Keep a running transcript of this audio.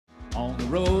on the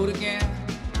road again.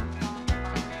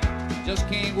 Just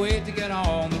can't wait to get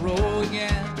on the road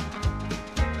again.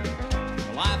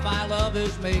 The life I love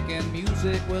is making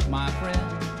music with my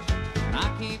friends, and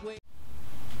I can't wait.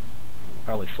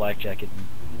 Probably flak jacket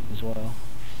as well.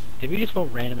 Did we just vote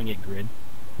random and get grid?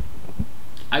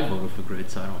 I voted for grid,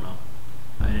 so I don't know.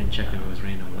 I didn't check if it was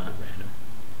random or not random.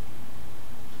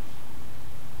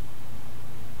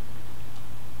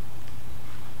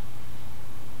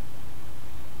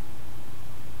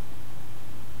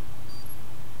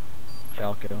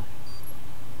 Falco.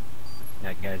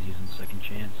 That guy's using second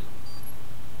chance.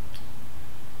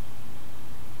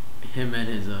 Him and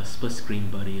his split screen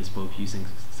buddy is both using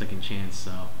second chance,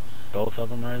 so Both of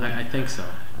them are there? I think so.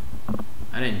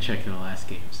 I didn't check in the last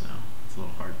game, so it's a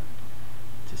little hard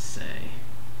to say.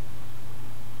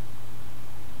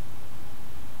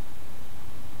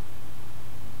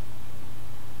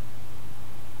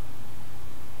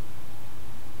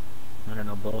 I don't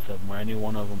know both of them. Where I knew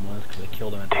one of them was because I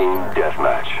killed him at the Team start.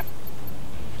 deathmatch.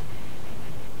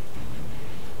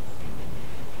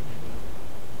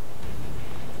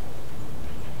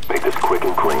 Make this quick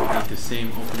and clean. Like the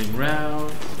same opening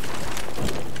round.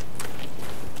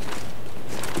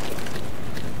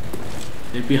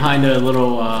 They're behind a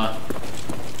little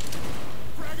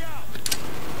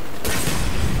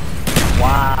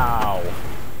Wow.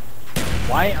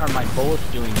 Why are my bullets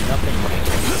doing nothing?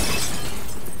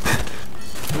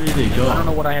 where did they go? I don't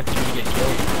know what I have to do to get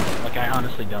killed. Like, I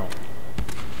honestly don't.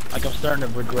 Like, I'm starting to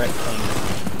regret playing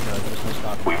this game because there's no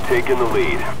stopping. We've taken the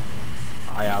lead.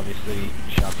 I obviously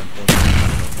shot them for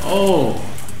Oh!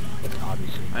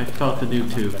 obviously. I felt the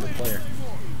noob too. Better player.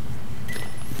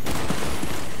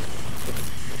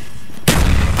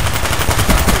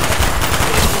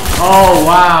 Oh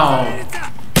wow!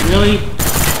 Really?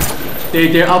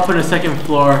 They're up on the second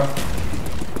floor.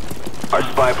 Our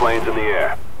spy plane's in the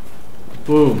air.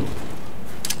 Boom.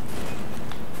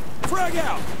 Frag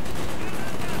out!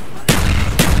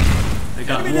 I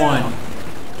got one.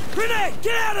 Grenade!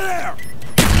 Get out of there!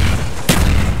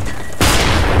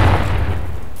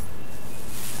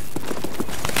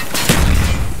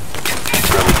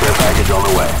 Friendly care package on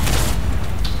the way.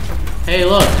 Hey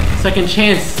look! Second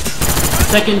chance!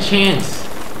 Second chance!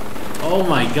 Oh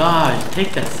my gosh,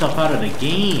 take that stuff out of the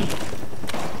game.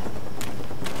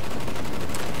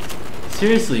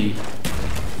 Seriously.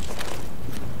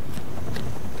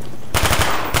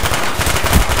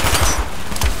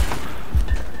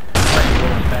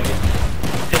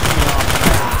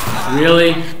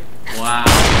 Really? Wow.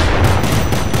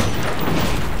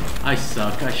 I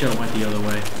suck. I should have went the other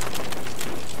way.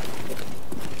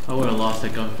 I would have lost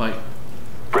that gunfight.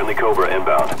 Friendly Cobra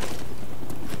inbound.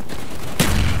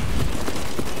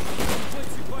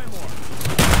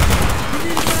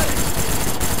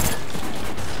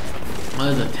 Oh,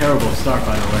 this is a terrible start,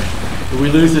 by the way. If we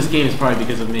lose this game, it's probably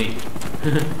because of me.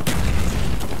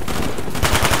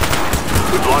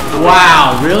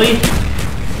 Wow, really?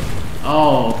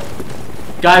 Oh.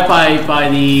 Guy by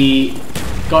the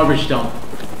garbage dump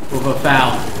with a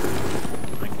foul.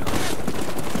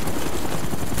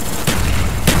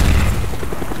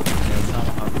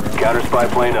 Counter spy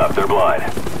plane up. They're blind.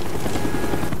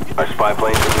 Our spy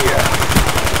plane's in the air.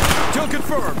 Kill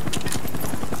confirmed!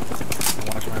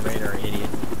 Watch my radar, idiot.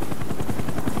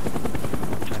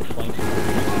 Trying to flank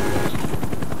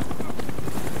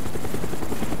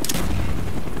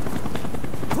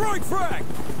Throwing frag!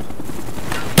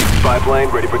 Spy plane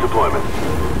ready for deployment.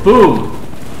 Boom!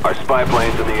 Our spy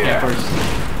plane's in the air. Campers.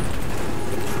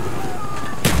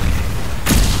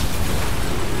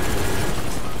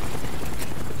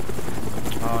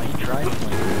 Oh, he tried to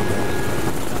flank.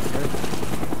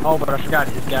 Oh, but I forgot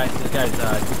this guy's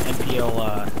MPL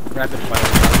rapid fire.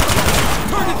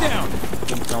 Target down!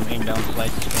 Didn't film aim down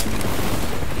sights spamming.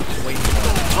 Just waiting for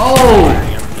him. Oh!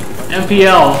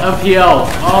 MPL, MPL.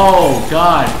 Oh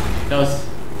god. That was,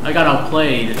 I got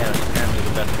outplayed. Yeah, it's apparently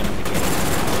the best gun in the game.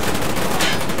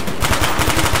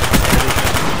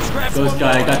 Ghost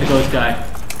guy, I got the ghost guy.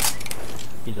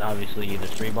 He's obviously either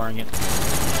 3-barring it.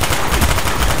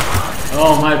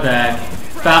 Oh my bad.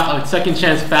 Second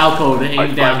chance Falco to Our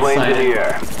aim spy down plane's in the sight.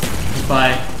 air.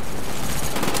 Bye.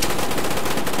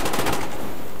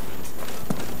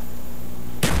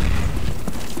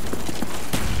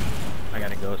 I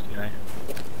got a ghost guy.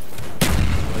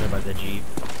 What about the Jeep?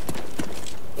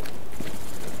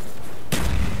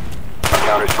 Our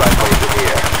counter spy plane's in the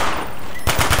air.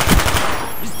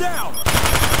 He's down!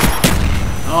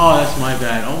 Oh, that's my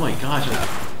bad. Oh my gosh, I'm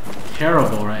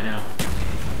terrible right now.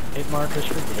 Hit markers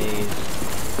for days.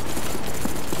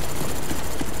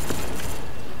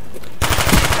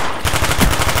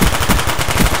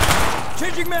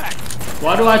 Changing mag.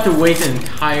 Why do I have to waste an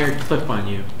entire clip on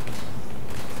you?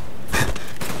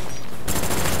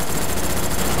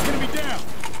 Enemy down.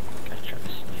 Guys trying to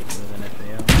snipe with an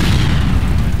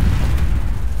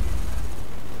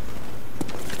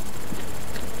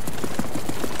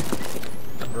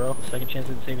FAL. Bro, second chance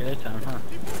didn't save you that time, huh?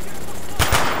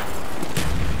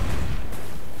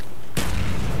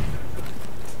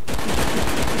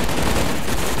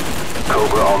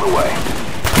 Cobra on the way.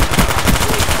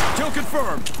 Kill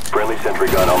confirmed. Friendly sentry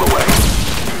gun on the way.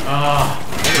 Ah,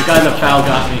 the guy that foul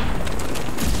got me.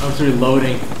 I was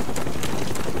reloading.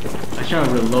 I should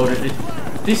have reloaded it.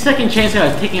 These second chances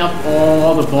are taking up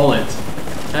all the bullets.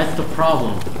 That's the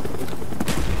problem.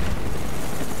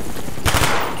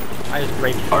 I just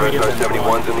break 3 of them.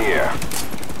 RSR-71's in the air.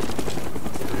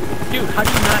 Dude, how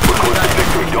do you not We're close to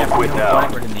victory. Don't quit now.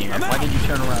 Blackbird in the air? Why did you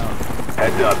turn around?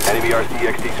 Heads up. Enemy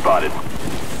RCXD spotted.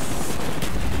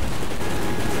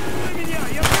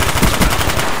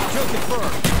 Kill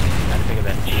confirmed. Gotta think of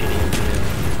that shitty idea.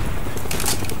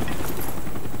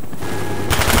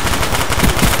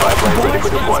 5 planes ready for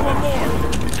Last one deployment. more.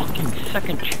 Fucking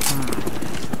second I'm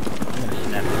gonna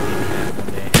snap this thing in half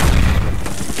one day.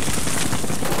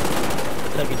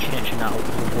 Second chance should not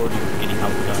reward you for getting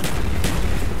outdone.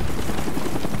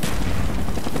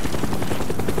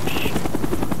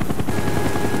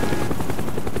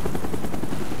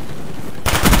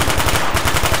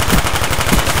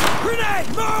 Grenade,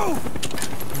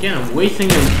 move! Again, I'm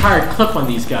wasting an entire clip on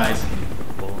these guys.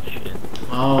 Bullshit.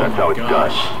 Oh That's how my it's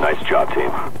gosh. done. Nice job,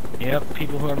 team. Yep,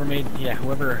 people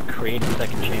whoever created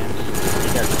second chance,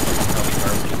 you guys are probably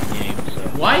garbage in the game, so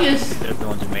Why is they're the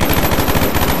ones who made it.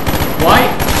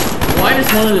 why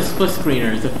does one of the split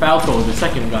screeners, the Falco, the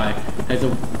second guy, has a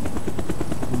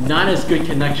not as good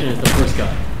connection as the first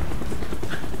guy?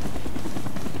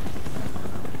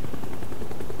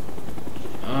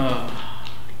 I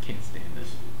can't stand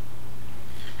this.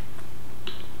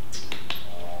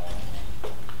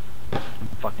 I'm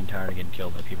fucking tired of getting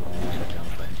killed by people who use that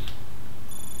gunfights.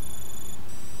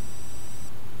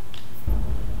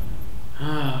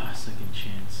 Second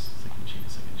chance, second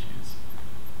chance, second chance.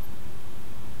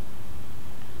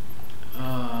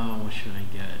 What should I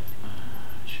get?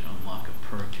 I should unlock a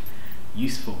perk.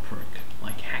 Useful perk.